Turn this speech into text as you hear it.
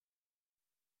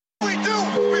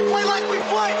We play like we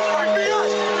play. We be us.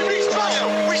 We be special.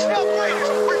 We smell greatness.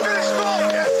 We finish strong.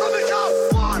 From the top.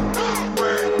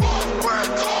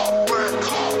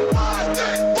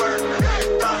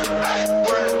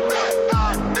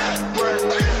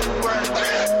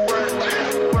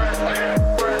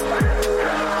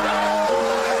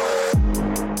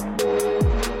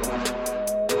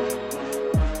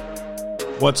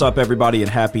 What's up, everybody, and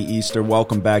happy Easter.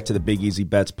 Welcome back to the Big Easy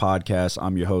Bets podcast.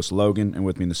 I'm your host, Logan, and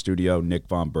with me in the studio, Nick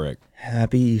Von Brick.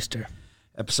 Happy Easter.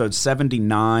 Episode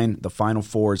 79, the Final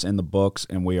Four is in the books,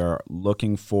 and we are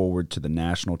looking forward to the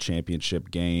national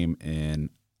championship game, and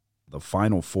the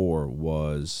Final Four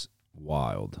was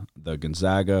wild. The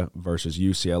Gonzaga versus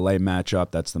UCLA matchup,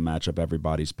 that's the matchup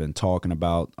everybody's been talking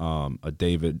about. A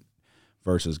David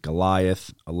versus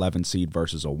Goliath, 11 seed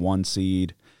versus a 1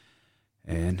 seed.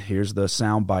 And here's the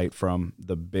soundbite from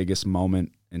the biggest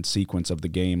moment and sequence of the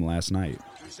game last night.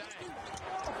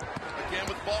 Again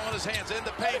with the ball in his hands, in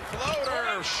the paint,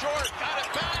 floater, short, got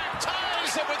it back,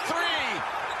 ties it with 3.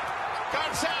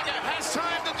 Gonzaga has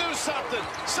time to do something.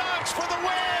 Suggs for the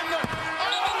win.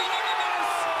 Oh,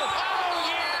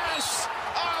 yes!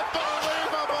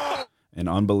 Unbelievable. And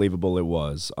unbelievable it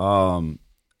was. I'm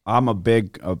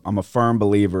a firm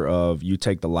believer of you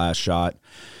take the last shot.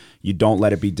 You don't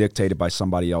let it be dictated by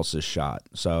somebody else's shot.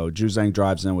 So Juzang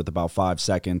drives in with about 5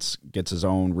 seconds, gets his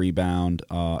own rebound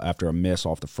after a miss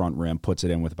off the front rim, puts it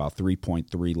in with about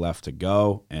 3.3 left to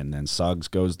go, and then Suggs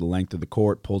goes the length of the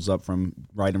court, pulls up from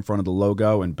right in front of the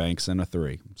logo, and banks in a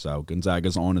 3. So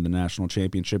Gonzaga's on in the national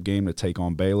championship game to take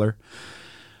on Baylor.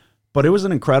 But it was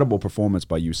an incredible performance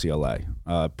by UCLA.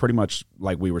 Pretty much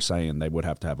like we were saying, they would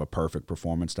have to have a perfect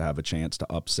performance to have a chance to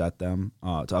upset them,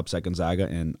 to upset Gonzaga,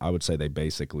 and I would say they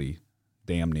basically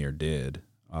damn near did,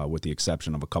 with the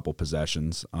exception of a couple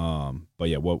possessions. But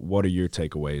yeah, what are your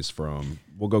takeaways from?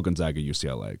 We'll go Gonzaga,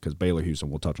 UCLA, because Baylor, Houston.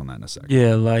 We'll touch on that in a second.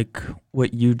 Yeah, like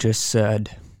what you just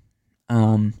said.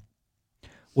 Well,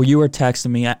 you were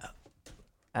texting me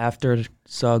after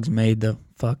Suggs made the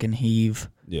fucking heave.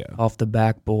 Yeah. Off the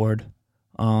backboard.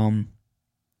 We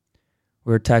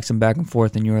were texting back and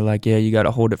forth, and you were like, yeah, you got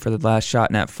to hold it for the last shot.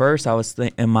 And at first, I was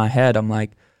in my head, I'm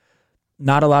like,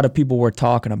 not a lot of people were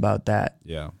talking about that.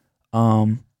 Yeah.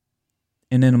 And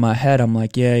then in my head, I'm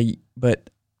like, yeah, but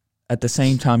at the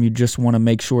same time, you just want to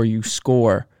make sure you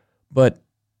score. But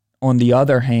on the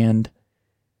other hand,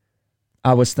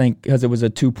 I was thinking, because it was a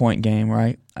 2-point game,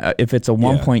 right? If it's a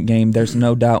 1-point game, there's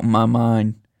no doubt in my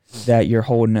mind that you're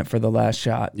holding it for the last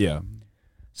shot. Yeah.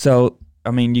 So,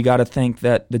 I mean, you got to think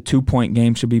that the 2-point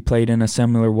game should be played in a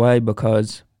similar way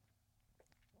because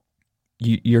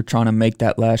you're trying to make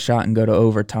that last shot and go to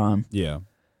overtime. Yeah.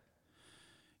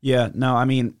 Yeah, no, I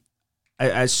mean,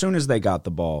 as soon as they got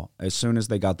the ball and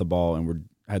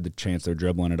had the chance, they're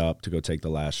dribbling it up to go take the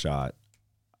last shot,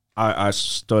 I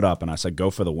stood up and I said, go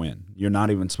for the win. You're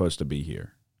not even supposed to be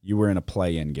here. You were in a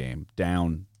play-in game,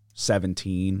 down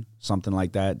 17, something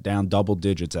like that, down double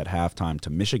digits at halftime to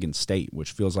Michigan State,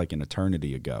 which feels like an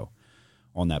eternity ago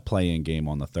on that play-in game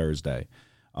on the Thursday.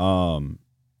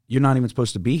 You're not even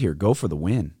supposed to be here. Go for the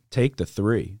win. Take the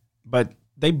 3. But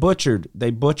they butchered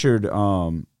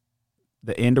the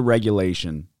end of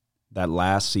regulation, that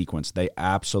last sequence. They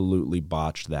absolutely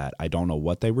botched that. I don't know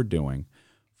what they were doing.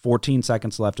 14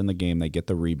 seconds left in the game. They get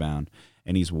the rebound.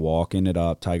 And he's walking it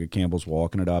up. Tiger Campbell's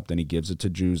walking it up. Then he gives it to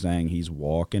Juzang. He's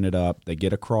walking it up. They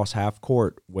get across half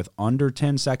court with under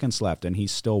 10 seconds left, and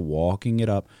he's still walking it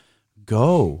up.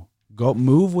 Go.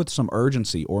 Move with some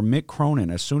urgency. Or Mick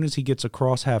Cronin, as soon as he gets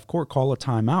across half court, call a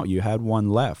timeout. You had 1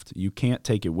 left. You can't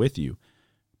take it with you.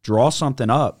 Draw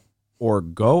something up or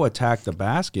go attack the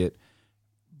basket.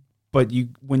 But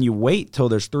when you wait till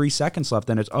there's 3 seconds left,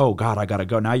 then it's, oh, God, I got to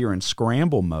go. Now you're in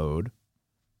scramble mode.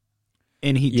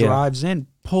 And he drives in,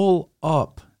 pull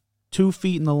up, 2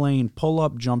 feet in the lane, pull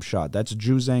up jump shot. That's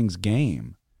Juzang's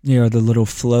game. Yeah, the little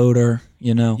floater,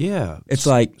 you know. Yeah. It's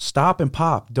like stop and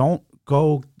pop. Don't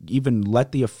go even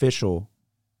let the official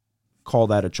call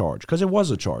that a charge. Because it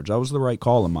was a charge. That was the right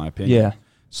call, in my opinion. Yeah.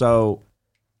 So,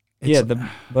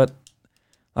 but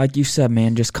like you said,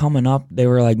 man, just coming up, they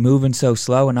were like moving so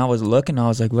slow, and I was looking, I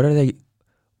was like, what are they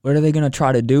going to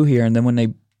try to do here? And then when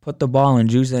they put the ball in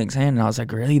Juzang's hand, and I was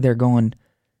like, really?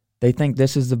 They think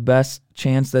this is the best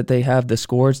chance that they have the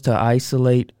scores to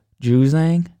isolate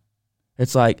Juzang?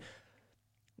 It's like,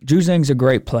 Juzang's a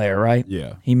great player, right?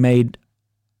 Yeah. He made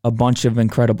a bunch of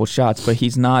incredible shots, but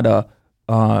he's not a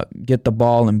get the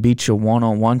ball and beat you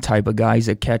one-on-one type of guy. He's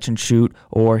a catch and shoot,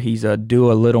 or he's a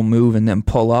do a little move and then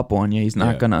pull up on you. He's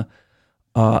not going to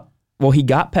well, he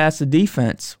got past the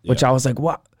defense, which I was like,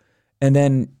 what? And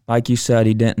then, like you said,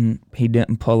 he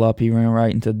didn't pull up. He ran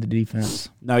right into the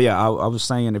defense. No, yeah, I was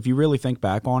saying, if you really think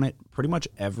back on it, pretty much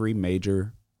every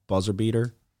major buzzer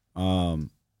beater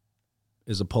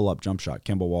is a pull-up jump shot.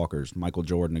 Kemba Walker's, Michael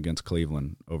Jordan against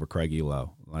Cleveland over Craig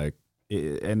Elo.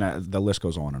 The list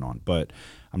goes on and on. But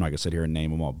I'm not going to sit here and name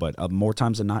them all. But more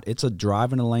times than not, it's a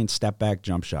drive in the lane, step-back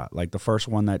jump shot. Like, the first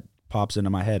one that pops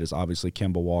into my head is obviously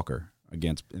Kemba Walker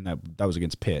that was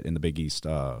against Pitt in the Big East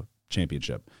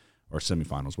championship. Or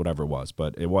semifinals, whatever it was,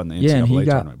 but it wasn't the NCAA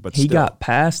tournament. But he got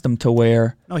past them to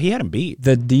where he had him beat.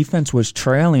 The defense was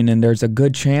trailing, and there's a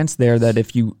good chance there that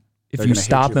if you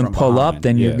stop and pull up,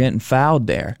 then you're getting fouled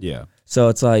there. Yeah. So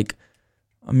it's like,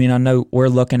 I mean, I know we're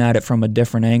looking at it from a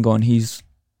different angle, and he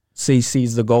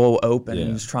sees the goal open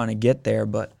and he's trying to get there.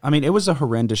 But I mean, it was a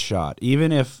horrendous shot.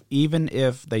 Even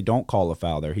if they don't call a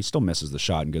foul there, he still misses the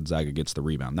shot, and Gonzaga gets the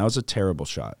rebound. That was a terrible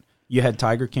shot. You had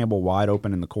Tiger Campbell wide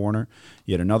open in the corner.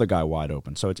 You had another guy wide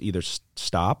open. So it's either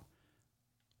stop,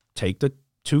 take the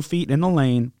 2 feet in the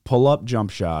lane, pull up jump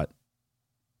shot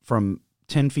from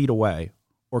 10 feet away,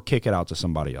 or kick it out to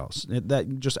somebody else.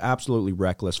 That just absolutely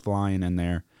reckless, flying in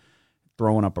there,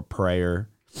 throwing up a prayer.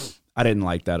 I didn't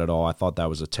like that at all. I thought that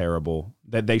was a terrible.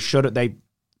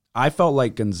 I felt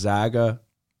like Gonzaga.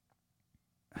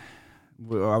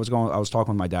 I was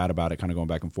talking with my dad about it, kind of going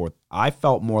back and forth. I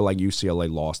felt more like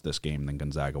UCLA lost this game than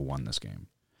Gonzaga won this game.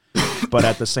 But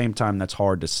at the same time, that's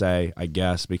hard to say, I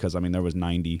guess, because, I mean, there was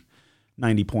 90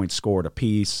 points scored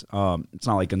apiece. It's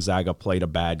not like Gonzaga played a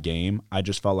bad game. I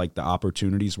just felt like the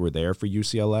opportunities were there for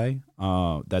UCLA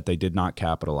that they did not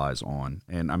capitalize on.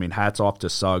 And, I mean, hats off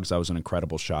to Suggs. That was an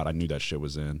incredible shot. I knew that shit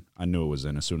was in. I knew it was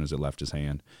in as soon as it left his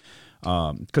hand.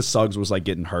 Because Suggs was, like,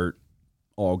 getting hurt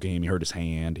all game. He hurt his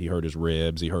hand, he hurt his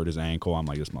ribs, he hurt his ankle. I'm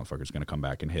like, this motherfucker's going to come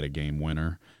back and hit a game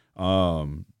winner.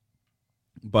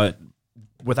 But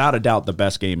without a doubt, the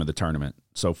best game of the tournament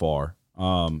so far.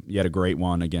 You had a great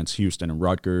one against Houston and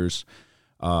Rutgers.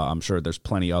 I'm sure there's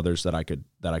plenty others that I could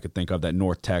think of. That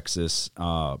North Texas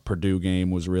Purdue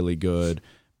game was really good.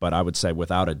 But I would say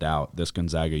without a doubt, this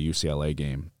Gonzaga UCLA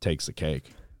game takes the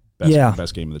cake.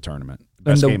 Best game of the tournament.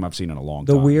 Best game I've seen in a long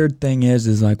time. The weird thing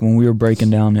is like when we were breaking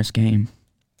down this game,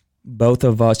 both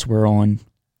of us were on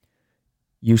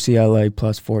UCLA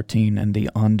plus 14 and the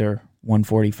under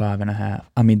 145.5.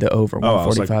 I mean, the over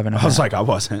 145.5. I was like, I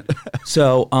wasn't.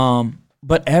 So,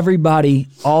 but everybody,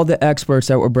 all the experts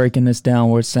that were breaking this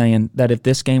down were saying that if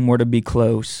this game were to be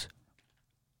close,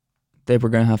 they were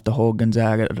going to have to hold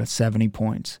Gonzaga to 70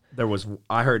 points.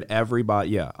 I heard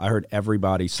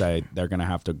everybody say they're going to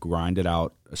have to grind it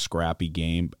out, a scrappy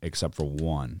game, except for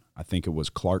one. I think it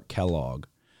was Clark Kellogg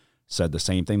said the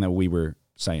same thing that we were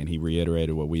saying. He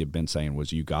reiterated what we had been saying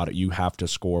was you have to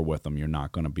score with them. You're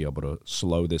not going to be able to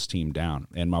slow this team down.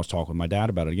 And I was talking with my dad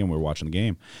about it again. We were watching the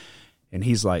game, and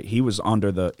he's like, he was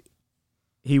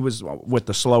with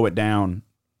the slow it down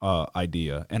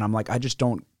idea, and I'm like, I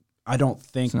don't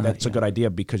think that's a good idea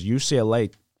because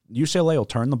UCLA will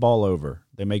turn the ball over.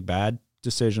 They make bad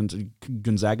decisions.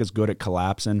 Gonzaga's good at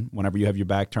collapsing. Whenever you have your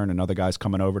back turned, another guy's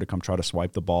coming over to come try to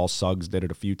swipe the ball. Suggs did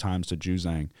it a few times to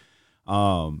Juzang.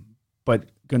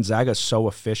 But Gonzaga's so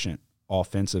efficient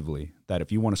offensively that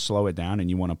if you want to slow it down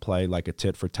and you want to play like a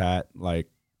tit for tat, like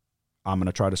I'm going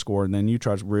to try to score and then you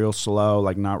try real slow,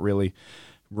 like not really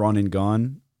run and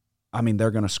gun, I mean,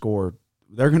 they're going to score.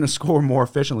 They're going to score more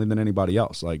efficiently than anybody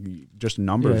else. Like just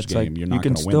numbers game, like, you're not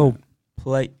going to win.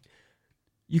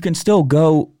 You can still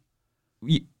go.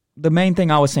 The main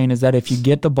thing I was saying is that if you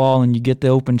get the ball and you get the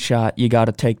open shot, you got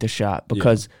to take the shot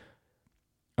because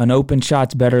an open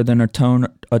shot's better than a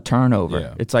turnover.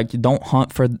 Yeah. It's like you don't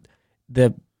hunt for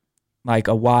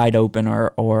a wide open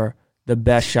or the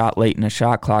best shot late in the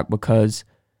shot clock because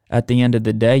at the end of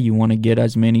the day, you want to get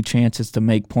as many chances to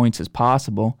make points as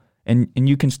possible. And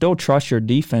you can still trust your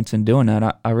defense in doing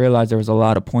that. I realized there was a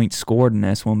lot of points scored in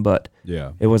this one, but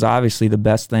it was obviously the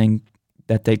best thing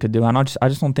that they could do. And I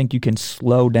just don't think you can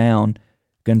slow down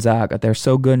Gonzaga. They're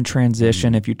so good in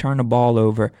transition. If you turn the ball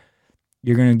over,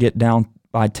 you're going to get down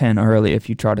by 10 early if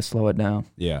you try to slow it down.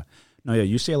 Yeah. No, yeah,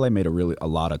 UCLA made a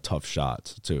lot of tough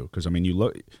shots too. Because, I mean, you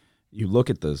look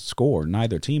at the score,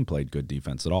 neither team played good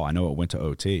defense at all. I know it went to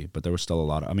OT, but there was still a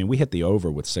lot of – I mean, we hit the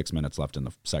over with 6 minutes left in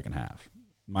the second half.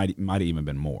 Might have even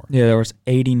been more. Yeah, there was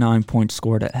 89 points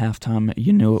scored at halftime.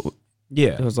 You knew it.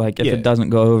 Yeah, it was like if it doesn't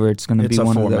go over, it's going to be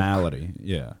one of the formality.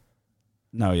 Yeah.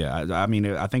 No, yeah. I mean,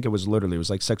 I think it was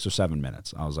like 6 or 7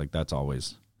 minutes. I was like, it's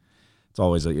always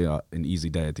an easy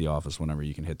day at the office whenever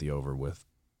you can hit the over with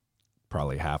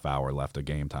probably half hour left of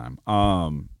game time.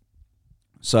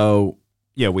 So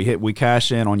yeah, we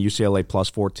cash in on UCLA plus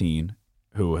 14,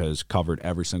 who has covered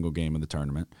every single game of the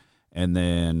tournament. And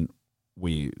then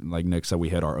we, like Nick said, we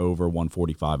hit our over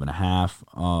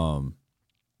 145.5.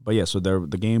 But yeah, so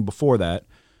the game before that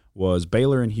was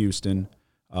Baylor and Houston.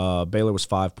 Baylor was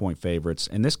 5-point favorites.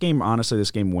 And this game, honestly,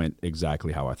 this game went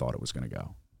exactly how I thought it was going to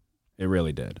go. It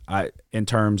really did. In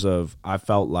terms of, I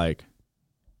felt like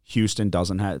Houston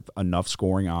doesn't have enough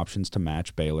scoring options to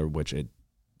match Baylor, which it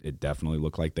definitely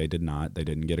looked like they did not. They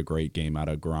didn't get a great game out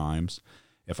of Grimes,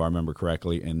 if I remember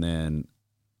correctly. And then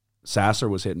Sasser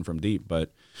was hitting from deep,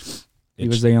 but he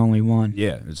was the only one.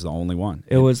 Yeah, it's the only one.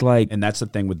 It was like, and that's the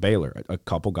thing with Baylor. A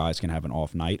couple guys can have an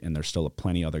off night, and there's still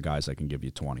plenty other guys that can give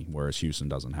you 20, whereas Houston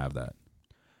doesn't have that.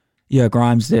 Yeah,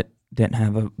 Grimes didn't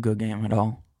have a good game at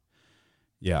all.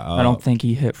 Yeah, I don't think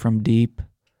he hit from deep.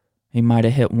 He might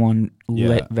have hit one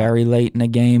very late in the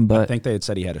game, but I think they had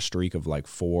said he had a streak of like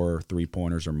 4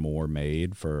 3-pointers or more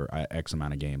made for X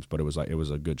amount of games. But it was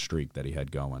a good streak that he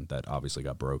had going that obviously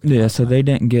got broken. Yeah, so they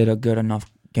didn't get a good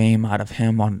enough game out of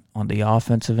him on the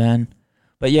offensive end.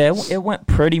 But yeah, it went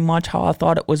pretty much how I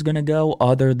thought it was going to go,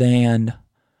 other than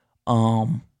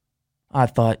I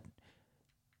thought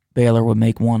Baylor would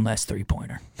make one less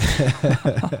 3-pointer.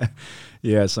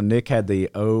 Yeah, so Nick had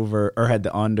the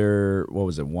under, what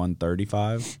was it,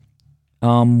 135?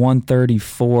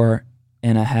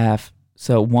 134.5.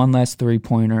 So one less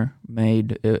 3-pointer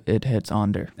made, it hits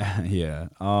under. Yeah.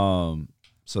 So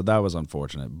that was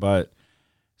unfortunate. But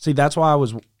see, that's why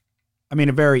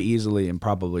it very easily and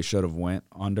probably should have went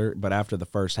under, but after the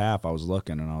first half I was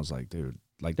looking and I was like, dude,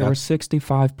 like there were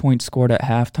 65 points scored at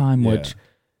halftime, which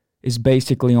is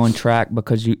basically on track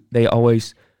because they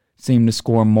always seem to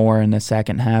score more in the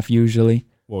second half usually.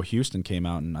 Well, Houston came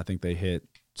out and I think they hit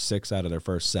 6 out of their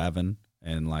first 7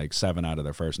 and like 7 out of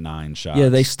their first 9 shots. Yeah,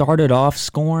 they started off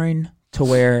scoring to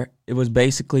where it was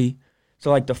basically, so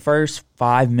like the first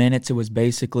 5 minutes it was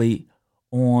basically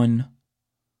on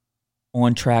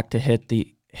track to hit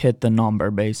the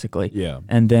number basically. Yeah.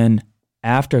 And then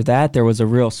after that there was a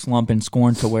real slump in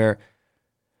scoring to where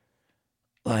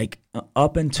like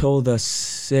up until the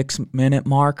 6-minute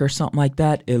mark or something like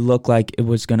that, it looked like it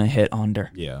was going to hit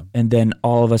under. Yeah. And then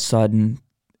all of a sudden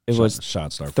it was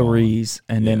shots start threes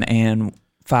falling. and then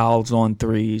fouls on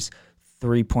threes,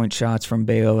 3-point shots from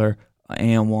Baylor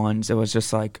and ones. It was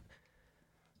just like,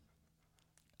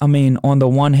 I mean, on the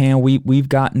one hand, we've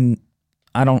gotten,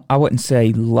 I wouldn't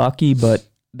say lucky, but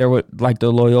there were like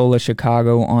the Loyola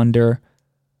Chicago under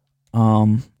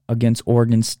against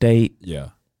Oregon State. Yeah.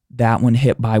 That one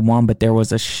hit by 1, but there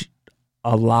was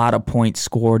a lot of points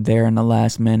scored there in the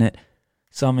last minute.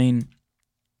 So, I mean,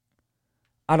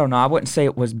 I don't know. I wouldn't say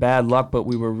it was bad luck, but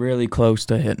we were really close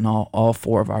to hitting all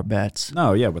 4 of our bets.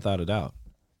 No, yeah, without a doubt.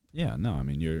 Yeah, no, I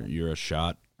mean, you're a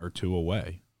shot or 2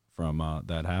 away from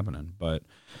that happening. But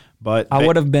I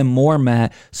would have been more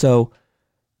mad. So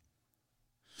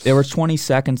there were 20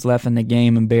 seconds left in the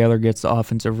game, and Baylor gets the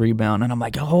offensive rebound. And I'm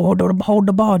like, hold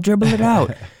the ball, dribble it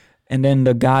out. And then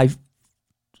the guy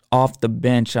off the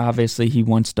bench, obviously he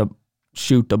wants to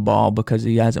shoot the ball because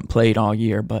he hasn't played all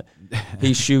year, but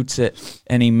he shoots it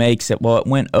and he makes it. Well, it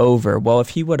went over. Well, if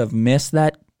he would have missed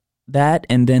that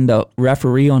and then the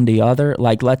referee on the other,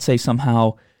 like let's say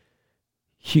somehow,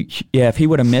 if he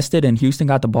would have missed it and Houston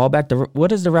got the ball back,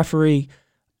 what is the referee?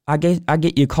 I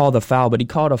get you call the foul, but he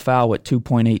called a foul with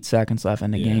 2.8 seconds left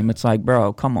in the game. It's like,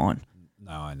 bro, come on.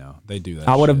 No, I know. They do that.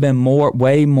 I would have been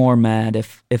way more mad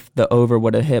if the over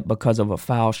would have hit because of a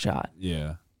foul shot.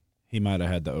 Yeah. He might have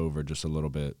had the over just a little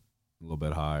bit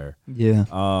higher. Yeah.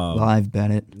 Live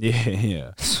bet it.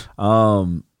 Yeah.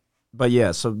 But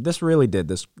yeah, so this really did.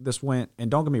 This went,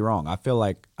 and don't get me wrong, I feel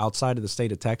like outside of the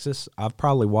state of Texas, I've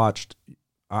probably watched,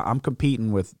 I'm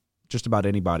competing with just about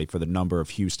anybody for the number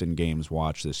of Houston games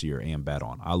watched this year and bet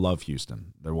on. I love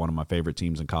Houston. They're one of my favorite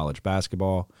teams in college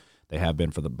basketball. They have been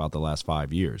for about the last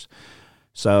 5 years.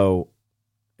 So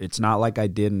it's not like I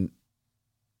didn't.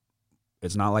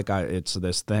 It's not like it's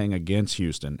this thing against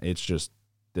Houston. It's just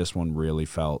this one really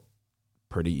felt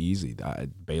pretty easy.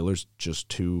 Baylor's just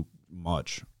too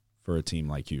much for a team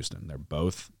like Houston. They're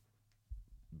both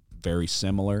very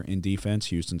similar in defense.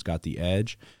 Houston's got the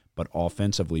edge, but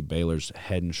offensively, Baylor's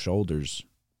head and shoulders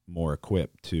more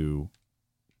equipped to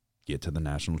get to the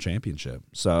national championship.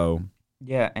 So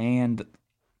yeah, and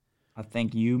I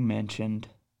think you mentioned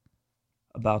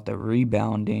about the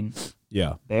rebounding.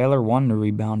 Yeah. Baylor won the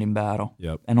rebounding battle.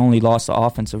 Yep. And only lost the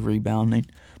offensive rebounding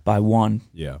by 1.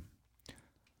 Yeah.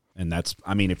 And that's,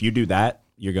 I mean, if you do that,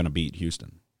 you're going to beat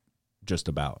Houston. Just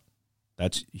about.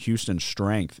 That's Houston's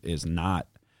strength is not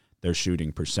their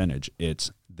shooting percentage. It's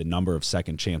the number of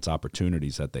second chance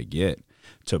opportunities that they get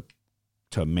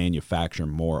to manufacture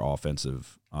more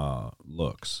offensive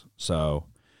looks. So,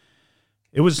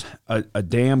 It was a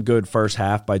damn good first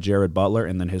half by Jared Butler,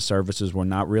 and then his services were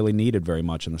not really needed very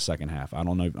much in the second half. I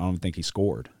don't think he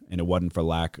scored, and it wasn't for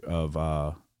lack of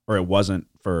or it wasn't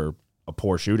for a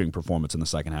poor shooting performance in the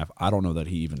second half. I don't know that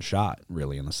he even shot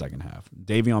really in the second half.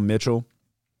 Davion Mitchell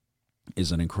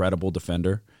is an incredible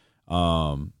defender.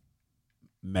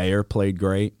 Mayer played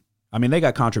great. I mean, they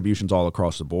got contributions all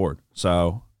across the board.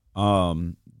 So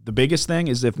the biggest thing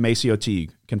is if Maceo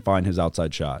Teague can find his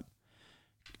outside shot,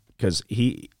 because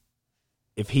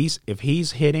if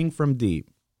he's hitting from deep,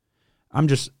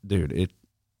 it's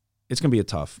gonna be a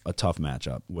tough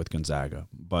matchup with Gonzaga.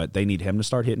 But they need him to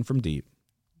start hitting from deep,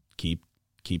 keep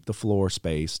the floor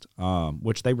spaced,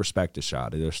 which they respect his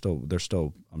shot. There's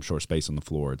still I'm sure space on the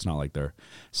floor. It's not like they're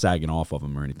sagging off of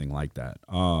him or anything like that.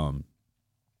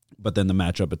 But then the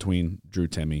matchup between Drew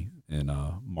Timme and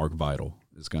Mark Vital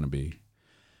is going to be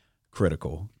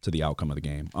critical to the outcome of the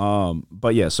game.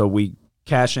 But yeah, so we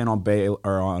cash in on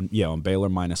Baylor on Baylor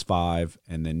 -5,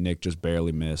 and then Nick just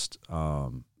barely missed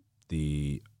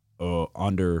the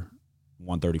under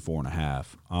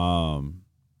 134.5.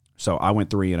 So I went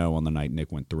 3-0 on the night.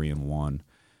 Nick went 3-1.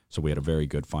 So we had a very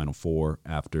good Final Four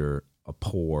after a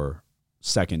poor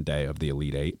second day of the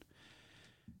Elite Eight.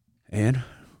 And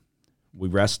we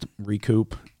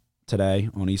recoup today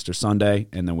on Easter Sunday,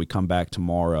 and then we come back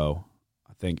tomorrow.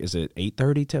 I think, is it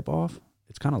 8:30 tip-off?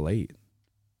 It's kind of late.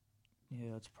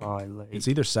 Yeah, it's probably late. It's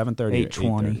either 7:30 or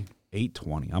 8:20.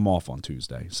 8:20. I'm off on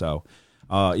Tuesday. So,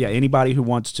 anybody who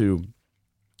wants to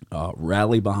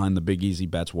rally behind the Big Easy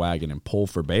Bets wagon and pull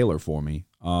for Baylor for me,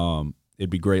 it'd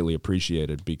be greatly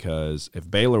appreciated, because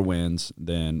if Baylor wins,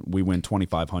 then we win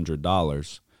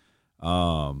 $2,500.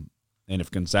 And if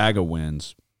Gonzaga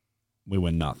wins, we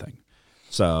win nothing.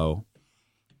 So,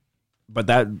 but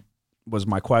that was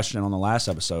my question on the last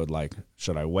episode. Like,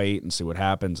 should I wait and see what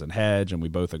happens and hedge? And we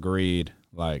both agreed.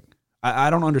 Like, I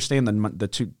don't understand the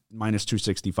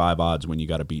 -265 odds when you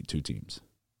got to beat two teams.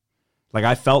 Like,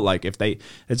 I felt like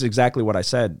it's exactly what I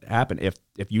said happened.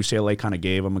 If UCLA kind of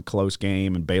gave them a close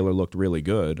game and Baylor looked really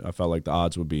good, I felt like the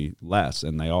odds would be less,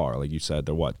 and they are. Like you said,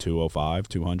 they're what, 205,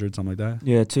 200, something like that?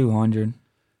 Yeah, 200.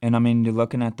 And I mean, you're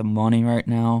looking at the money right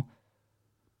now.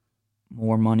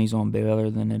 More money's on Baylor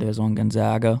than it is on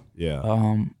Gonzaga.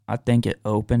 Yeah. I think it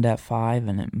opened at 5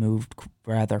 and it moved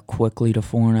rather quickly to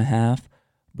 4.5.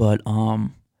 But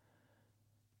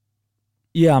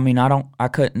yeah, I mean, I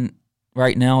couldn't.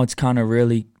 Right now, it's kind of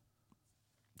really,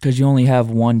 because you only have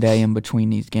one day in between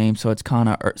these games, so it's kind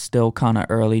of still kind of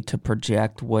early to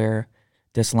project where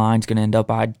this line's going to end up.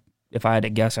 If I had to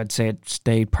guess, I'd say it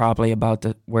stayed probably about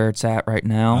where it's at right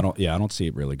now. I don't see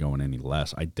it really going any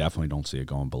less. I definitely don't see it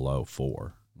going below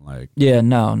 4. Yeah,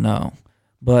 no.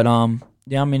 But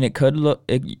yeah, I mean, it could look.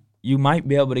 You might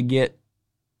be able to get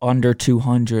under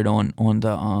 200 on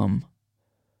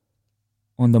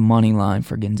the money line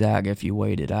for Gonzaga if you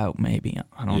wait it out. Maybe,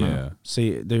 I don't know. Yeah.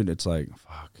 See, dude, it's like,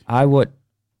 fuck. I would,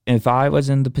 if I was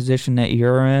in the position that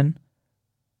you're in,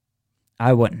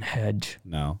 I wouldn't hedge.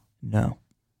 No.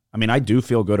 I mean, I do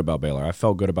feel good about Baylor. I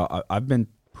felt good about. I've been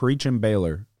preaching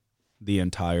Baylor the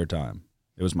entire time.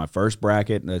 It was my first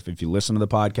bracket. If you listen to the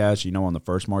podcast, you know, on the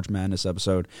first March Madness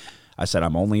episode, I said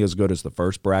I'm only as good as the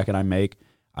first bracket I make.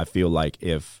 I feel like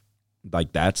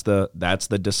that's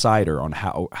the decider on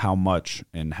how much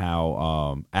and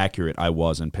how accurate I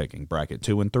was in picking. Bracket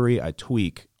 2 and 3, I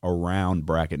tweak around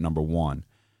bracket number 1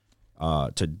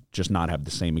 to just not have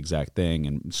the same exact thing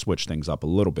and switch things up a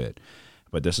little bit.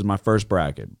 But this is my first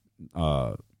bracket.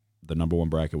 The number 1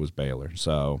 bracket was Baylor.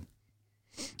 So,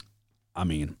 I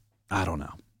mean, I don't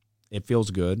know. It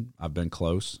feels good. I've been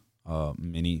close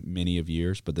many of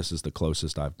years, but this is the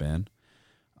closest I've been.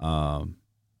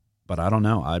 But I don't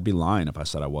know. I'd be lying if I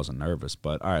said I wasn't nervous.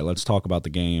 But, all right, let's talk about the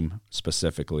game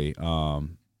specifically.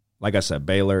 Like I said,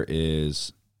 Baylor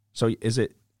is – so is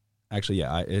it – actually,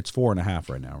 yeah, it's 4.5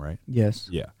 right now, right? Yes.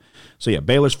 Yeah. So, yeah,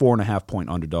 Baylor's 4.5-point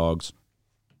underdogs.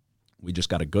 We just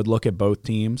got a good look at both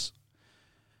teams.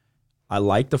 I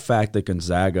like the fact that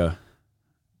Gonzaga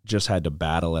just had to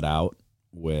battle it out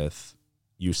with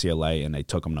UCLA, and they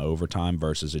took them to overtime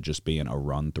versus it just being a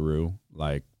run-through,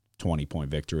 like 20-point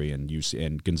victory,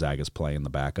 and Gonzaga's playing the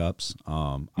backups.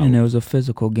 And it was a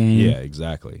physical game. Yeah,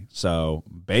 exactly. So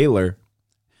Baylor,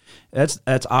 that's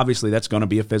obviously that's going to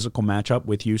be a physical matchup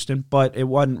with Houston, but it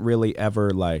wasn't really ever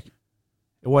it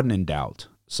wasn't in doubt.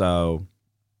 So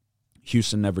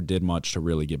Houston never did much to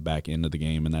really get back into the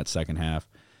game in that second half.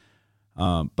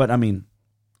 But, I mean,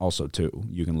 also, too,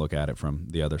 you can look at it from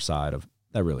the other side of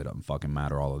that really doesn't fucking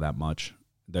matter all of that much.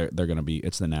 They're going to be –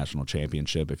 it's the national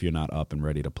championship. If you're not up and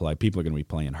ready to play, people are going to be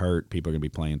playing hurt. People are going to be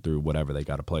playing through whatever they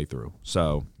got to play through.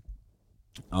 So,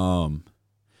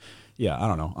 Yeah, I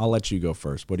don't know. I'll let you go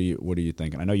first. What are you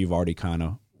thinking? I know you've already kind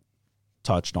of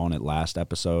touched on it last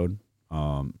episode,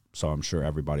 so I'm sure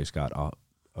everybody's got a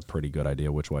pretty good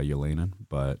idea which way you're leaning,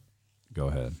 but go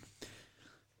ahead.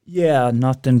 Yeah,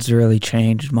 nothing's really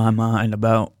changed my mind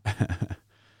about.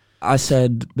 I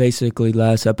said basically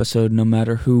last episode, no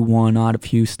matter who won out of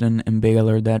Houston and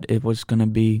Baylor, that it was going to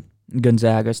be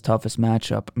Gonzaga's toughest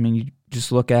matchup. I mean, you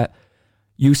just look at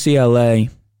UCLA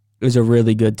is a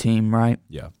really good team, right?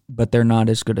 Yeah. But they're not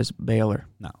as good as Baylor.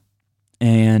 No.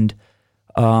 And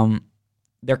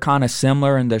they're kind of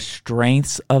similar in the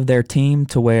strengths of their team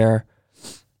to where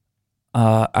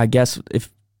I guess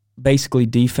if basically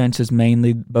defense is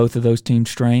mainly both of those teams'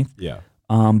 strength. Yeah.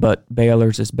 But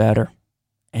Baylor's is better.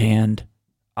 And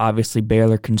obviously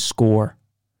Baylor can score.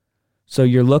 So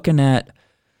I'm looking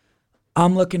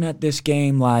at this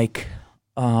game like,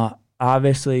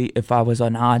 obviously if I was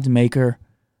an odds maker,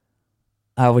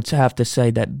 I would have to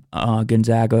say that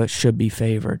Gonzaga should be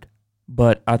favored.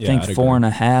 But I think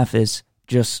 4.5 is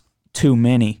just too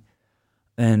many.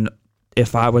 And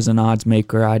if I was an odds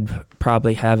maker, I'd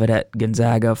probably have it at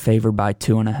Gonzaga favored by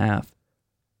 2.5.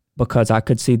 Because I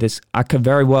could see this. I could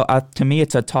very well. To me,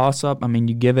 it's a toss-up. I mean,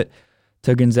 you give it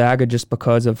to Gonzaga just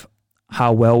because of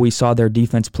how well we saw their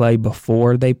defense play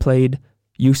before they played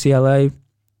UCLA.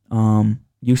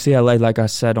 UCLA, like I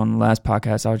said on the last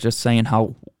podcast, I was just saying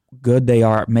how good they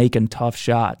are at making tough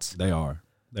shots. They are.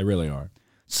 They really are.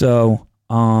 So,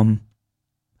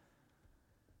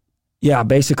 yeah,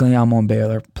 basically I'm on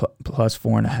Baylor plus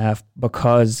 4.5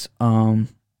 because, I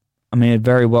mean, it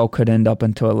very well could end up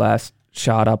into a last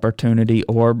shot opportunity,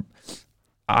 or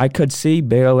I could see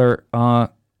Baylor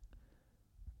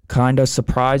kind of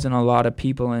surprising a lot of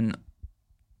people and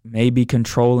maybe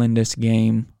controlling this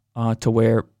game to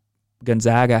where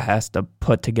Gonzaga has to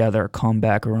put together a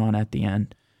comeback run at the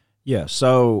end. Yeah,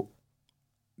 so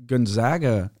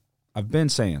Gonzaga, I've been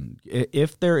saying,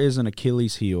 if there is an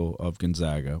Achilles heel of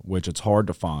Gonzaga, which it's hard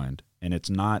to find, and it's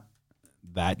not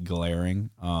that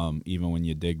glaring, even when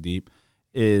you dig deep,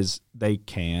 is they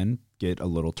can get a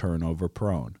little turnover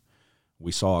prone.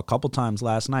 We saw a couple times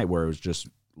last night where it was just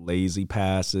lazy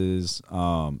passes,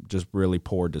 just really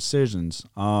poor decisions.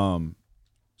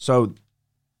 So,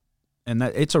 and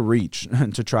that it's a reach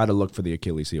to try to look for the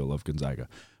Achilles heel of Gonzaga.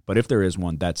 But if there is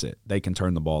one, that's it. They can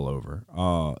turn the ball over.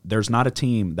 There's not a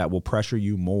team that will pressure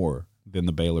you more than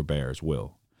the Baylor Bears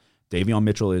will. Davion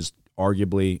Mitchell is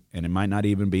arguably, and it might not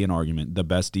even be an argument, the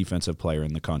best defensive player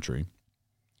in the country.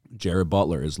 Jared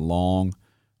Butler is long,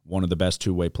 one of the best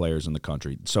two-way players in the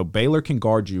country. So Baylor can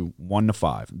guard you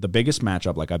 1-5. The biggest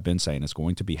matchup, like I've been saying, is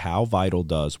going to be how Vital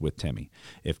does with Timmy.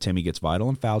 If Timmy gets Vital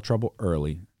in foul trouble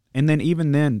early, and then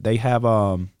even then they have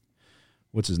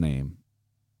what's his name?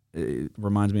 It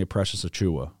reminds me of Precious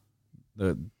Achua.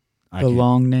 The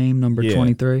long name, number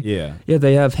 23? Yeah. Yeah,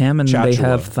 they have him, and Chachua. they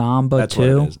have Thamba,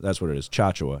 too. That's what it is.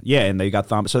 Chachua. Yeah, and they got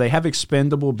Thamba. So they have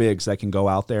expendable bigs that can go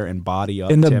out there and body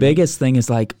up And the Timmy. biggest thing is,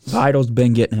 like, Vital's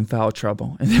been getting in foul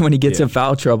trouble. And then when he gets in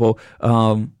foul trouble,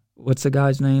 what's the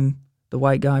guy's name? The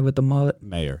white guy with the mullet?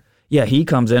 Mayer. Yeah, he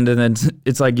comes in, and then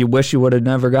it's like you wish you would have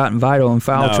never gotten Vital in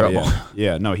foul trouble.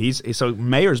 Yeah, no, so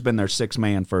Mayer's been their sixth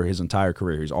man for his entire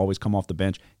career. He's always come off the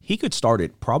bench. He could start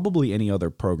at probably any other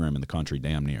program in the country,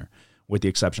 damn near, with the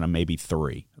exception of maybe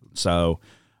 3. So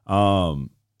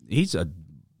he's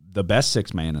the best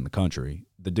sixth man in the country.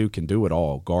 The dude can do it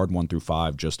all, guard 1 through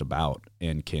 5 just about,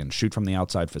 and can shoot from the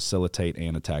outside, facilitate,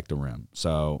 and attack the rim.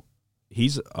 So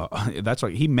he's that's why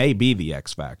he may be the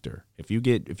X factor. If you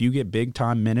get big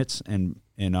time minutes and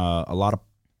a lot of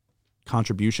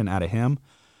contribution out of him,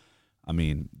 I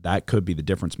mean, that could be the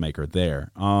difference maker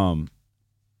there. I'm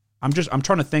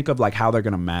trying to think of like how they're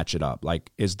going to match it up.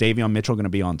 Like, is Davion Mitchell going to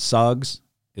be on Suggs?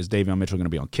 Is Davion Mitchell going to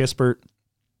be on Kispert?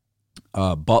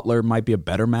 Butler might be a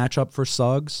better matchup for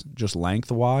Suggs, just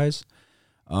lengthwise.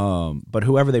 But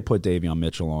whoever they put Davion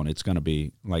Mitchell on, it's going to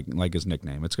be like his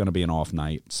nickname. It's going to be an off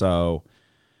night. So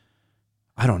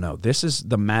I don't know. This is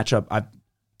the matchup.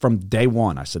 From day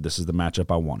one, I said this is the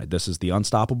matchup I wanted. This is the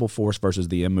unstoppable force versus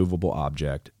the immovable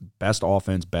object. Best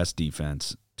offense, best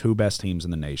defense. 2 best teams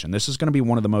in the nation. This is going to be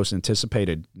one of the most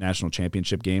anticipated national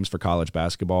championship games for college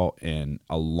basketball in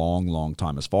a long, long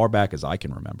time, as far back as I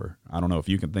can remember. I don't know if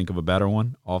you can think of a better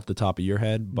one off the top of your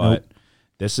head, but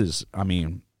This is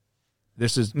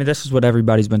what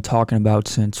everybody's been talking about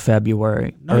since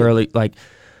February. Early, like,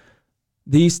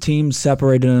 these teams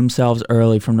separated themselves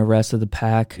early from the rest of the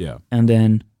pack. Yeah. And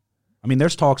then, I mean,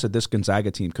 there's talks that this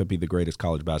Gonzaga team could be the greatest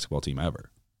college basketball team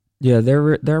ever. Yeah,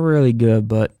 they're really good,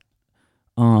 but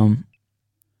I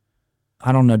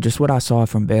don't know. Just what I saw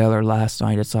from Baylor last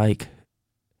night, it's like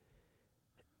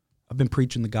I've been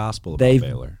preaching the gospel about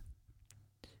Baylor.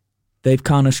 They've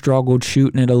kind of struggled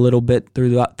shooting it a little bit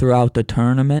throughout the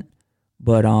tournament,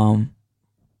 but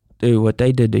dude, what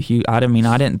they did to Houston, I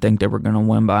didn't think they were going to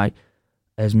win by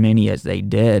as many as they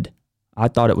did. I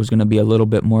thought it was going to be a little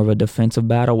bit more of a defensive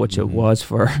battle, which it was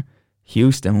for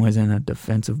Houston. Was in a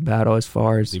defensive battle as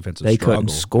far as they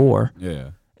couldn't score.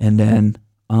 Yeah, and then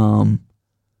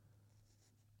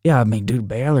dude,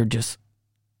 Baylor just,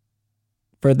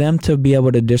 for them to be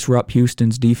able to disrupt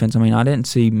Houston's defense. I didn't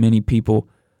see many people.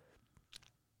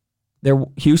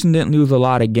 Houston didn't lose a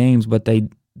lot of games, but they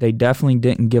definitely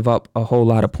didn't give up a whole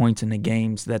lot of points in the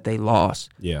games that they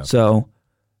lost. Yeah. So,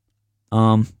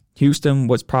 Houston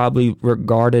was probably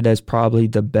regarded as probably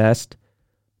the best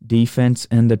defense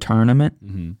in the tournament.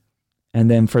 Mm-hmm. And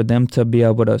then for them to be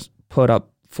able to put up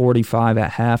 45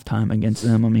 at halftime against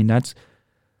them, that's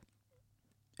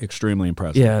extremely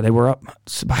impressive. Yeah, they were up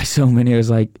by so many. It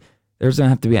was like there's going to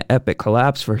have to be an epic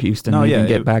collapse for Houston to even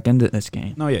get back into this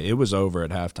game. No, yeah, it was over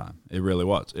at halftime. It really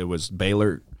was. It was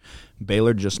Baylor.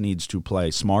 Baylor just needs to play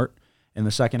smart in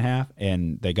the second half,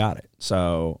 and they got it.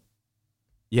 So,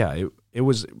 yeah, it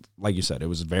was, like you said, it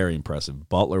was very impressive.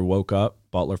 Butler woke up.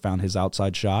 Butler found his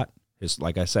outside shot.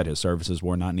 Like I said, his services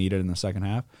were not needed in the second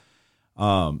half.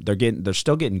 They're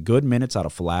still getting good minutes out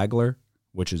of Flagler,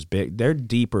 which is big. They're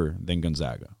deeper than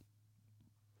Gonzaga.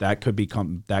 That could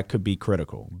be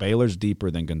critical. Baylor's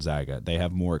deeper than Gonzaga. They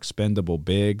have more expendable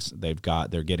bigs.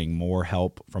 They're getting more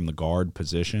help from the guard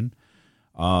position.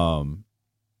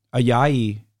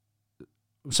 Ayayi.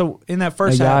 So in that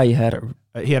first half, he had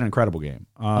an incredible game.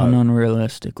 An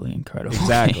unrealistically incredible.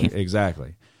 Exactly, game.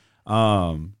 exactly.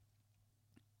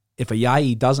 If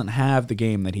Ayayi doesn't have the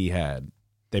game that he had,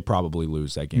 they probably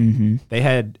lose that game. Mm-hmm. They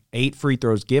had 8 free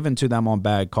throws given to them on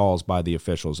bad calls by the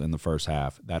officials in the first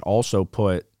half. That also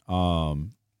put, what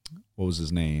was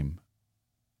his name?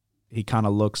 He kind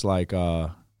of looks like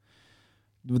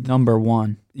number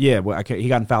 1. Yeah, well, he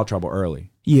got in foul trouble early.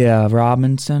 Yeah,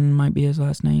 Robinson might be his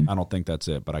last name. I don't think that's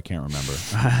it, but I can't remember.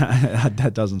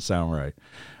 That doesn't sound right.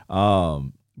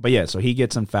 But yeah, so he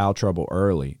gets in foul trouble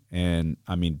early, and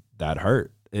that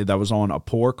hurt. That was on a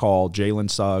poor call. Jalen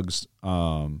Suggs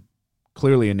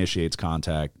clearly initiates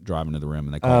contact driving to the rim,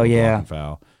 and they call it a blocking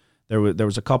foul. There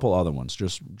was a couple other ones,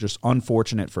 just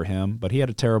unfortunate for him, but he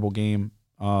had a terrible game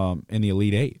in the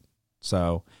Elite Eight.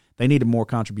 So they needed more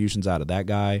contributions out of that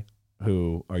guy.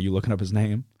 Who are you looking up his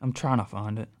name? I'm trying to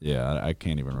find it. Yeah, I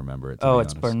can't even remember it.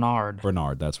 It's Bernard.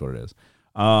 Bernard, that's what it is.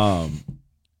 So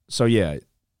yeah,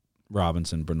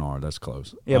 Robinson, Bernard, that's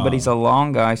close. Yeah, but he's a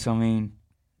long guy, so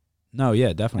no,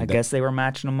 yeah, definitely. I guess they were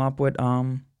matching him up with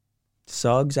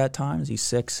Suggs at times. He's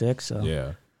 6'6", so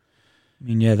yeah.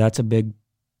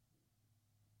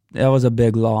 That was a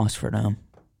big loss for them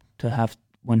to have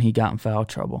when he got in foul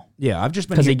trouble. Yeah, I've just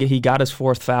been because he got his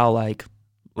 4th foul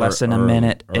less than a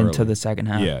minute into the second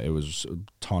half. Yeah, it was a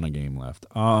ton of game left.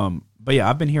 But yeah,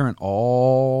 I've been hearing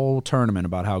all tournament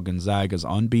about how Gonzaga's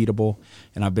unbeatable,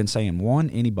 and I've been saying, 1,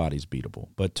 anybody's beatable,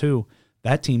 but 2,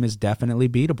 that team is definitely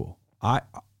beatable.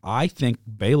 I think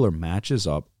Baylor matches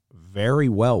up very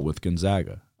well with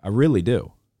Gonzaga. I really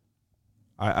do.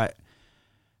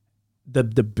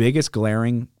 The biggest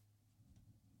glaring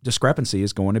discrepancy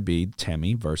is going to be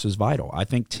Timme versus Vital. I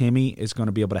think Timme is going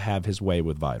to be able to have his way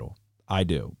with Vital. I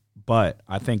do. But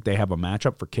I think they have a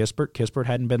matchup for Kispert. Kispert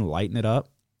hadn't been lighting it up.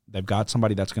 They've got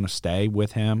somebody that's going to stay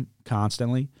with him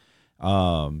constantly.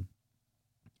 And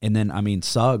then,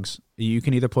 Suggs, you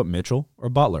can either put Mitchell or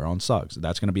Butler on Suggs.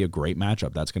 That's going to be a great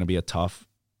matchup. That's going to be a tough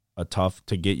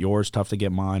to get yours, tough to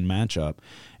get mine matchup.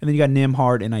 And then you got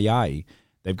Nembhard and Ayayi.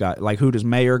 They've got, who does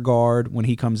Mayer guard when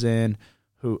he comes in?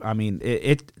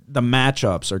 The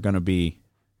matchups are going to be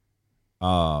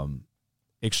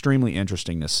extremely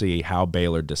interesting to see how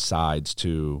Baylor decides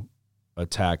to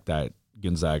attack that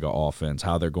Gonzaga offense,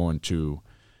 how they're going to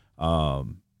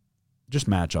just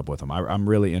match up with them. I'm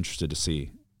really interested to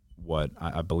see what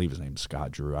I believe his name is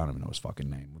Scott Drew. I don't even know his fucking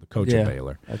name. The coach of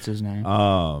Baylor. That's his name.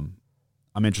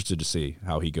 I'm interested to see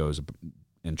how he goes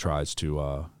and tries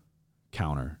to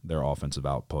counter their offensive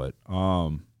output.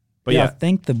 But I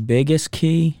think the biggest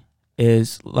key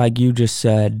is, like you just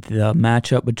said, the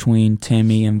matchup between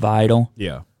Timme and Vital.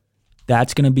 Yeah.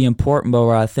 That's going to be important, but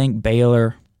where I think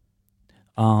Baylor,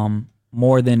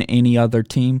 more than any other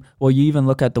team, well, you even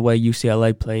look at the way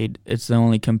UCLA played, it's the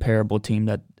only comparable team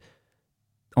that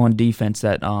on defense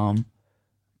that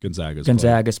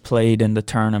Gonzaga's played in the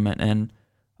tournament. And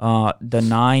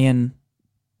denying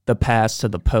the pass to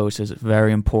the post is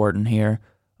very important here.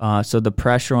 So the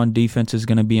pressure on defense is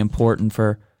going to be important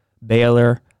for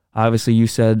Baylor. Obviously, you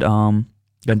said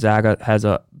Gonzaga has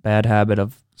a bad habit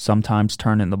of sometimes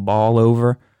turning the ball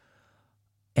over.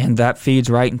 And that feeds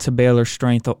right into Baylor's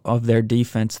strength of their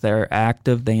defense. They're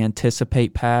active. They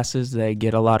anticipate passes. They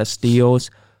get a lot of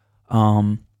steals.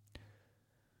 But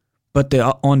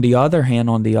on the other hand,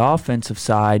 on the offensive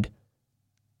side,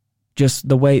 just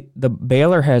the way the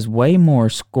Baylor has way more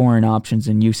scoring options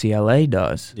than UCLA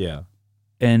does. Yeah.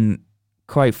 And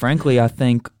quite frankly, I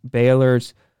think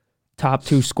Baylor's top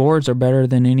 2 scores are better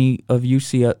than any of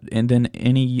UCLA's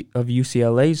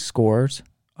scores.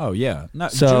 Oh, yeah. No,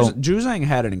 So- Juzang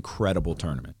had an incredible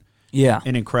tournament. Yeah.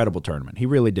 An incredible tournament. He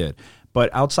really did. But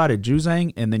outside of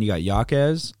Juzang, and then you got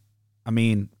Yaquez, I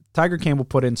mean, Tiger Campbell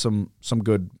put in some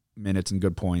good minutes and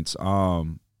good points.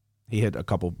 He hit a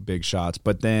couple big shots,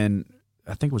 but then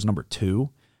I think it was number 2,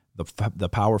 the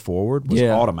power forward was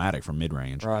automatic from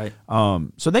mid-range. Right.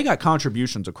 So they got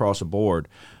contributions across the board.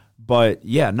 But,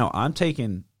 yeah, no, I'm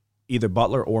taking either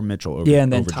Butler or Mitchell over Yeah,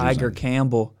 and then over Tiger Juzang.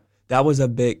 Campbell, that was a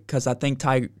big – because I think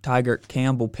Tiger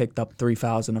Campbell picked up 3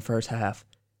 fouls in the first half.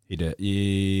 He did.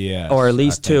 Yeah. Or at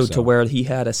least 2 to where he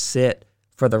had to sit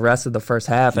for the rest of the first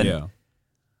half. And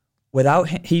without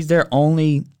 –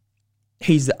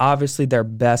 he's obviously their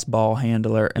best ball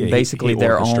handler and basically he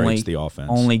their orchestrates the offense.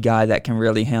 only guy that can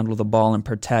really handle the ball and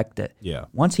protect it. Yeah.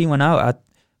 Once he went out,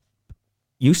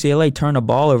 UCLA turned the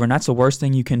ball over, and that's the worst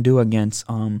thing you can do against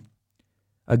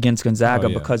Gonzaga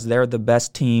because they're the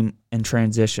best team in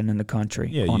transition in the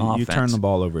country on offense. You turn the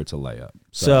ball over, it's a layup.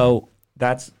 So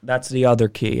that's the other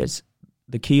key. Is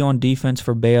the key on defense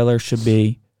for Baylor should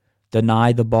be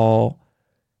deny the ball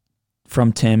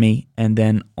from Timmy, and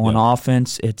then on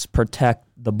offense, it's protect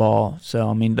the ball. So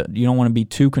I mean, you don't want to be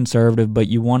too conservative, but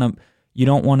you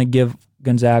don't want to give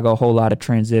Gonzaga a whole lot of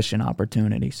transition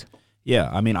opportunities. Yeah,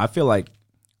 I mean, I feel like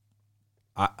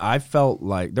I felt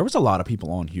like there was a lot of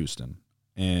people on Houston,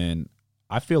 and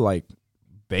I feel like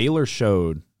Baylor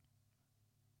showed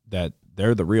that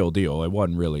they're the real deal. It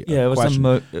wasn't really a question,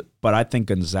 but I think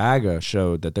Gonzaga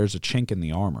showed that there's a chink in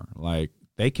the armor. Like,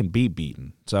 they can be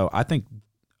beaten. So I think.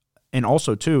 And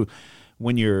also, too,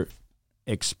 when you're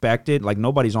expected, like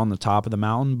nobody's on the top of the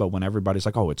mountain, but when everybody's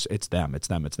like, oh, it's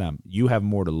them, you have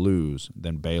more to lose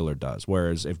than Baylor does.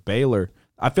 Whereas if Baylor,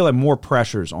 I feel like more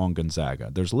pressure's on Gonzaga.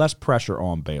 There's less pressure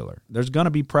on Baylor. There's going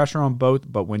to be pressure on both,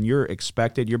 but when you're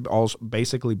expected, you're also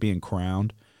basically being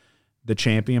crowned the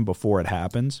champion before it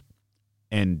happens.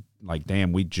 And like,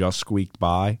 damn, we just squeaked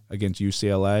by against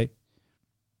UCLA.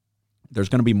 There's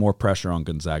going to be more pressure on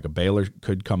Gonzaga. Baylor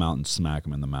could come out and smack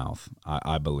them in the mouth,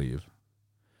 I believe.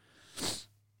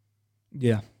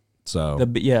 Yeah. So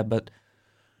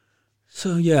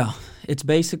it's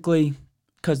basically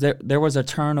because there was a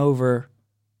turnover.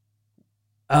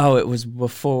 Oh, it was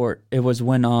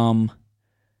when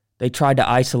they tried to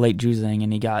isolate Juzang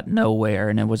and he got nowhere,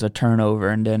 and it was a turnover,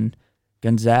 and then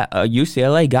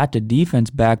UCLA got the defense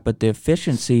back, but the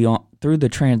efficiency through the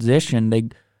transition, they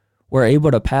were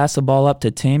able to pass the ball up to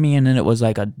Timmy, and then it was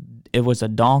a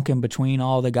donk in between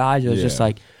all the guys. It was just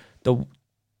like the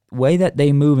way that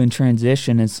they move in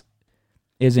transition is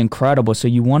incredible. So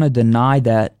you want to deny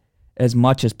that as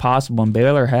much as possible, and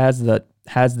Baylor has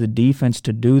the defense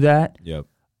to do that. Yep.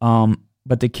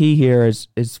 But the key here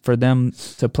is for them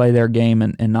to play their game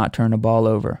and not turn the ball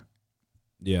over.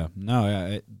 Yeah.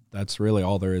 No, that's really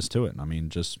all there is to it. I mean,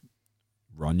 just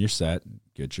run your set,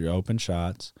 get your open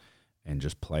shots, and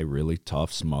just play really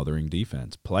tough, smothering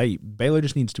defense. Baylor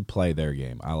just needs to play their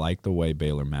game. I like the way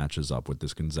Baylor matches up with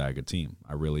this Gonzaga team.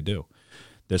 I really do.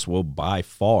 This will by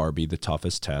far be the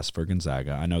toughest test for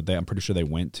Gonzaga. I'm pretty sure they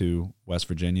went to West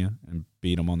Virginia and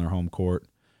beat them on their home court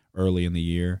early in the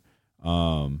year.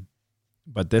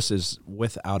 But this is,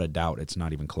 without a doubt, it's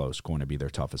not even close, going to be their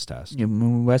toughest test. Yeah,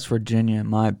 West Virginia, in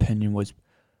my opinion, was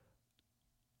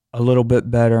a little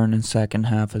bit better in the second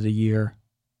half of the year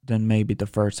than maybe the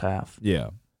first half. Yeah.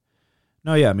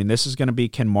 No, yeah. I mean, this is going to be,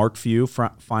 can Mark Few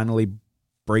finally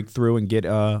break through and get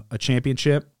a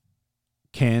championship?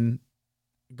 Can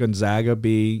Gonzaga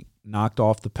be knocked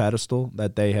off the pedestal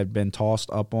that they had been tossed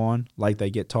up on, like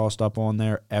they get tossed up on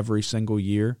there every single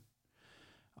year?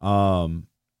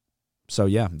 So,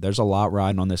 yeah, there's a lot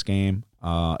riding on this game.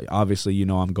 Obviously,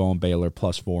 I'm going Baylor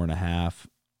plus 4.5.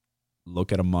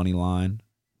 Look at a money line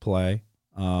play.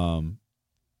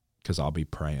 Because I'll be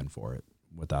praying for it,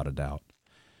 without a doubt.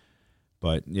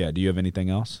 But, yeah, do you have anything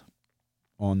else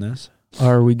on this?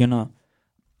 Are we going to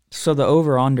 – so the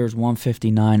over-under is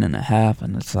 159.5,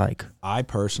 and it's like – I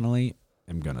personally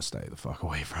am going to stay the fuck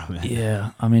away from it.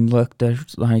 Yeah. I mean, look,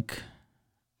 there's like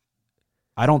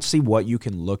 – I don't see what you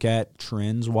can look at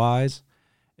trends-wise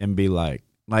and be like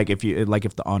if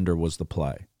the under was the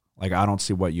play. Like, I don't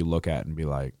see what you look at and be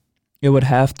like – it would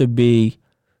have to be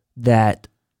that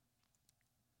 –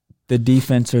 the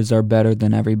defenses are better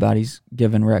than everybody's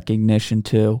given recognition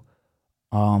to.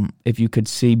 If you could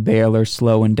see Baylor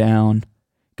slowing down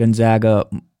Gonzaga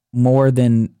more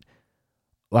than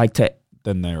like to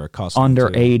Then they're accustomed under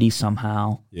to. 80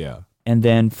 somehow. Yeah. And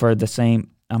then for the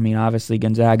same, I mean, obviously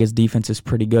Gonzaga's defense is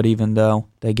pretty good, even though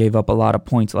they gave up a lot of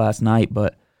points last night.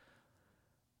 But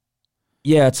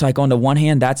yeah, it's like on the one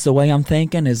hand, that's the way I'm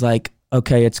thinking is like,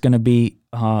 okay, it's going to be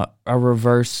a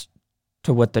reverse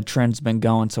to what the trend's been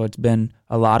going. So it's been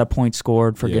a lot of points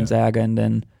scored for Gonzaga, and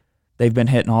then they've been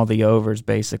hitting all the overs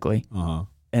basically.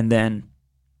 And then,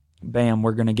 bam,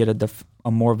 we're going to get a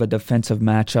more of a defensive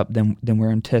matchup than we're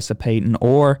anticipating.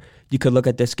 Or you could look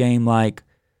at this game like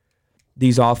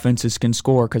these offenses can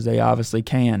score because they obviously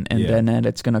can, and then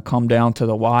it's going to come down to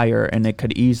the wire, and it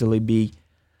could easily be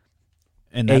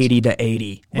 80 to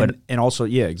 80. And also,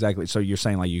 yeah, exactly. So you're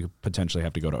saying like you could potentially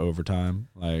have to go to overtime,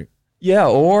 like yeah,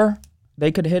 or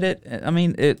they could hit it. I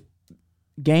mean,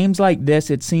 games like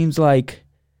this, it seems like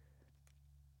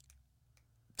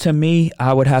to me,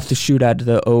 I would have to shoot at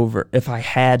the over. If I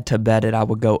had to bet it, I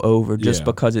would go over just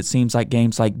because it seems like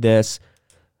games like this,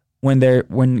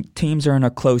 when teams are in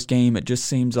a close game, it just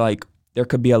seems like there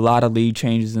could be a lot of lead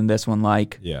changes in this one,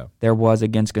 like there was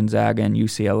against Gonzaga and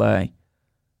UCLA.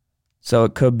 So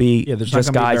it could be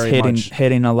just guys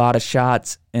hitting a lot of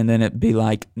shots, and then it'd be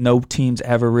like no team's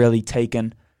ever really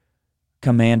taken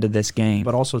command of this game.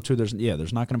 But also too, there's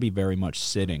not going to be very much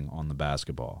sitting on the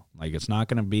basketball. Like it's not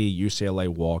going to be UCLA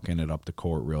walking it up the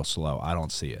court real slow. I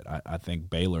don't see it. I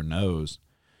think Baylor knows.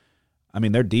 I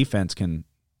mean, their defense can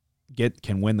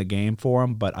win the game for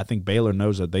them, but I think Baylor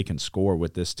knows that they can score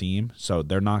with this team, so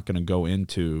they're not going to go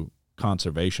into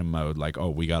conservation mode like, oh,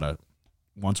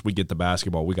 once we get the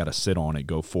basketball, we got to sit on it,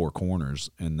 go four corners,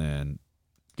 and then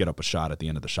get up a shot at the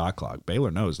end of the shot clock.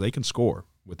 Baylor knows they can score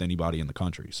with anybody in the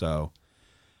country. So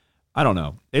I don't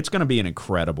know. It's going to be an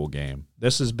incredible game.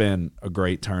 This has been a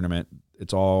great tournament.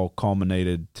 It's all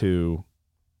culminated to,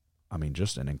 I mean,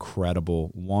 just an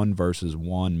incredible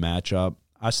 1-versus-1 matchup.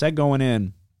 I said going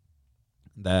in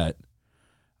that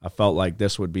I felt like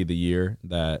this would be the year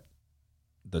that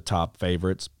the top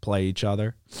favorites play each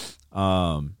other.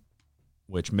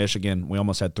 Which Michigan, we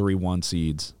almost had 3-1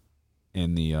 seeds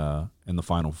in the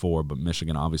Final Four, but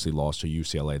Michigan obviously lost to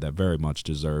UCLA. That very much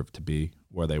deserved to be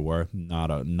where they were. Not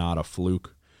a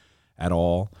fluke at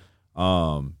all.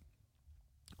 But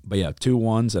yeah, 2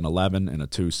 1s, an 11, and a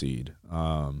 2 seed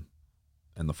in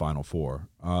the Final Four.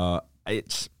 I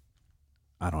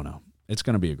don't know. It's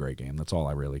going to be a great game. That's all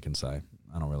I really can say.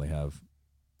 I don't really have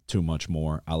too much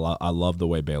more. I love the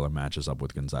way Baylor matches up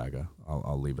with Gonzaga.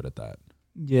 I'll leave it at that.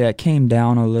 Yeah, it came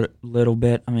down a little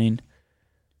bit. I mean,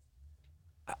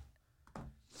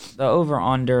 the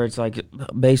over-under, it's like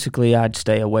basically I'd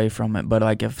stay away from it. But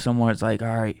like if someone's like,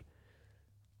 all right,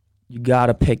 you got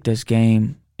to pick this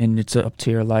game and it's up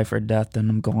to your life or death, then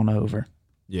I'm going over.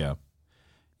 Yeah.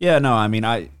 Yeah, no, I mean,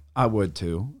 I would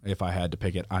too if I had to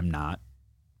pick it. I'm not.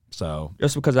 So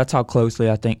just because that's how closely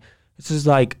I think. This is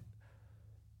like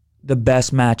the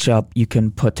best matchup you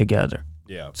can put together.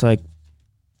 Yeah.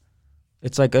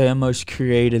 It's like I almost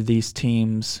created these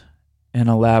teams in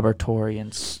a laboratory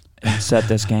and set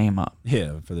this game up.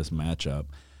 Yeah, for this matchup.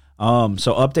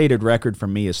 So updated record for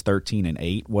me is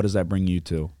 13-8. What does that bring you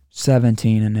to?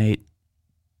 17-8.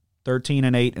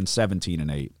 13-8 and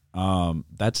 17-8.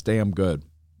 That's damn good.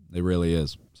 It really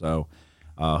is. So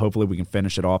hopefully we can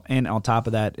finish it off. And on top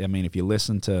of that, I mean, if you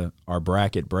listen to our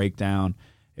bracket breakdown,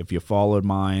 if you followed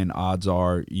mine, odds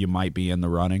are you might be in the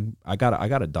running. I got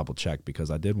to double check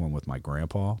because I did one with my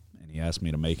grandpa, and he asked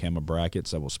me to make him a bracket,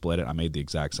 so we'll split it. I made the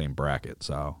exact same bracket,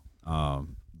 so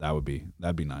that'd be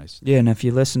nice. Yeah, and if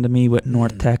you listen to me with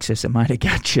North Texas, it might have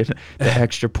got you the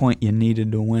extra point you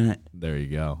needed to win it. There you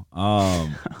go.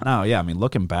 No, yeah, I mean,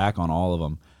 looking back on all of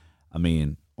them, I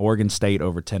mean, Oregon State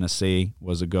over Tennessee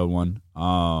was a good one.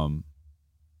 I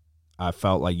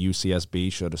felt like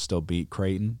UCSB should have still beat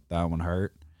Creighton. That one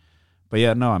hurt. But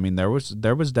yeah, no, I mean there was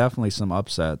definitely some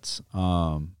upsets. We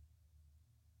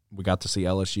got to see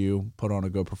LSU put on a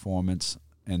good performance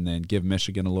and then give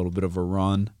Michigan a little bit of a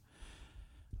run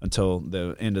until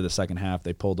the end of the second half.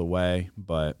 They pulled away,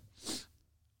 but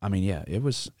I mean, yeah, it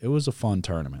was a fun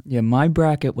tournament. Yeah, my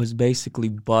bracket was basically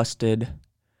busted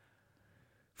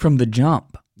from the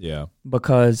jump. Yeah,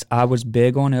 because I was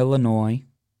big on Illinois,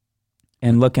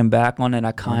 and looking back on it,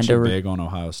 I kind of big on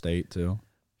Ohio State too.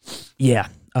 Yeah.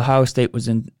 Ohio State was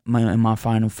in my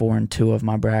Final Four in 2 of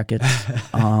my brackets,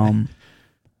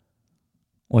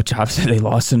 which obviously they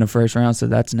lost in the first round, so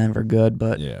that's never good.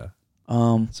 But yeah,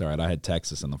 it's all right. I had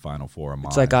Texas in the Final Four of mine.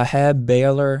 It's like I had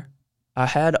Baylor. I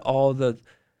had all the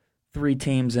 3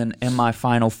 teams in my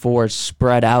Final Four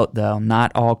spread out, though,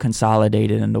 not all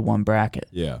consolidated into one bracket.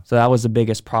 Yeah. So that was the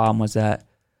biggest problem, was that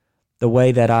the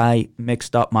way that I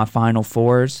mixed up my Final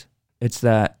Fours, it's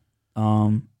that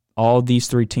all these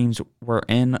 3 teams were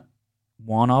in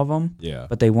one of them, Yeah.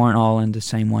 but they weren't all in the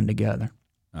same one together.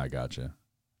 I gotcha.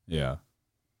 Yeah.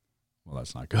 Well,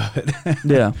 that's not good.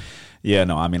 Yeah. Yeah,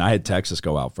 no, I mean, I had Texas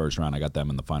go out first round. I got them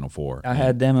in the Final Four. I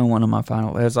had them in one of my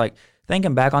final. It was like,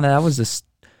 thinking back on that, I was just,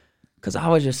 because I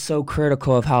was just so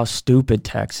critical of how stupid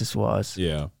Texas was.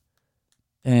 Yeah.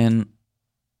 And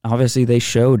obviously they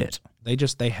showed it.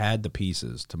 They had the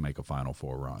pieces to make a Final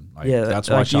Four run. Like, Yeah, that's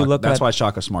like why you look that's at- why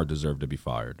Shaka Smart deserved to be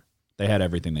fired. They had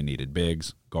everything they needed: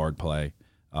 bigs, guard play,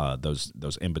 those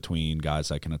in between guys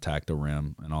that can attack the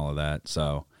rim, and all of that.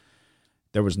 So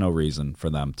there was no reason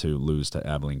for them to lose to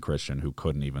Abilene Christian, who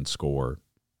couldn't even score.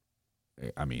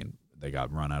 I mean, they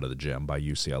got run out of the gym by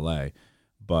UCLA,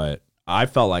 but I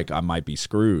felt like I might be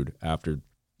screwed after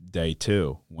day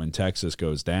 2 when Texas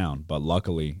goes down. But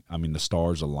luckily, I mean, the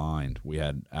stars aligned. We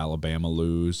had Alabama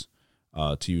lose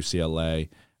to UCLA.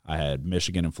 I had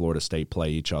Michigan and Florida State play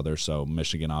each other, so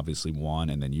Michigan obviously won,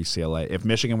 and then UCLA. If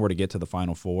Michigan were to get to the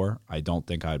Final Four, I don't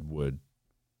think I would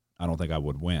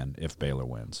win if Baylor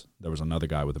wins. There was another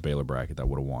guy with a Baylor bracket that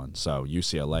would have won. So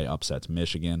UCLA upsets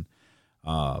Michigan.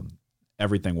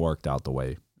 Everything worked out the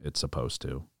way it's supposed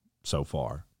to so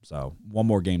far. So one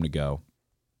more game to go,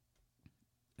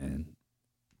 and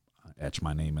I etch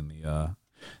my name in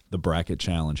the bracket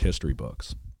challenge history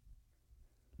books.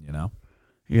 You know?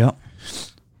 Yep.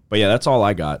 But yeah, that's all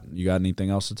I got. You got anything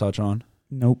else to touch on?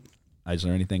 Nope. Is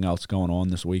there anything else going on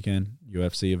this weekend?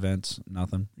 UFC events?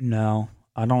 Nothing? No.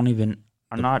 I'm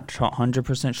not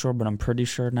 100% sure, but I'm pretty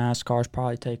sure NASCAR's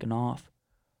probably taking off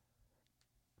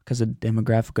because of the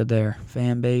demographic of their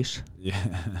fan base. Yeah.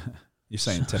 You're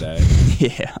saying today?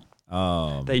 Yeah.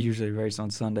 They usually race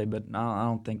on Sunday, but I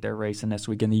don't think they're racing this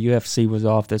weekend. The UFC was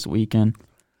off this weekend.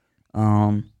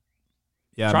 Yeah.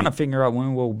 Trying to figure out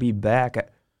when we'll be back.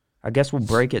 I guess we'll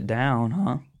break it down,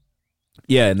 huh?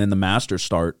 Yeah, and then the Masters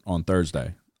start on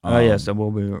Thursday. So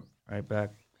we'll be right back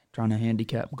trying to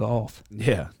handicap golf.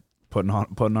 Yeah, putting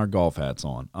our golf hats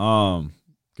on.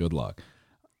 Good luck.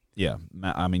 Yeah,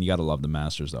 I mean, you got to love the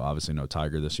Masters, though. Obviously, no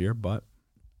Tiger this year, but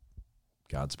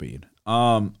Godspeed.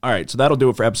 All right, so that'll do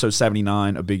it for episode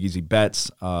 79 of Big Easy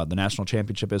Bets. The national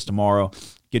championship is tomorrow.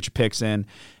 Get your picks in.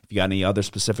 If you got any other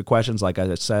specific questions, like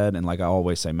I said, and like I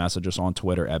always say, message us on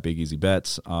Twitter at Big Easy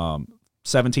Bets.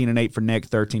 17-8 for Nick,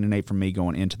 13-8 for me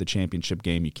going into the championship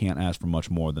game. You can't ask for much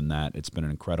more than that. It's been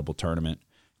an incredible tournament.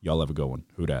 Y'all have a good one.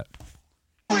 Who dat?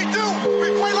 We do. We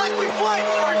play like we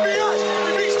play.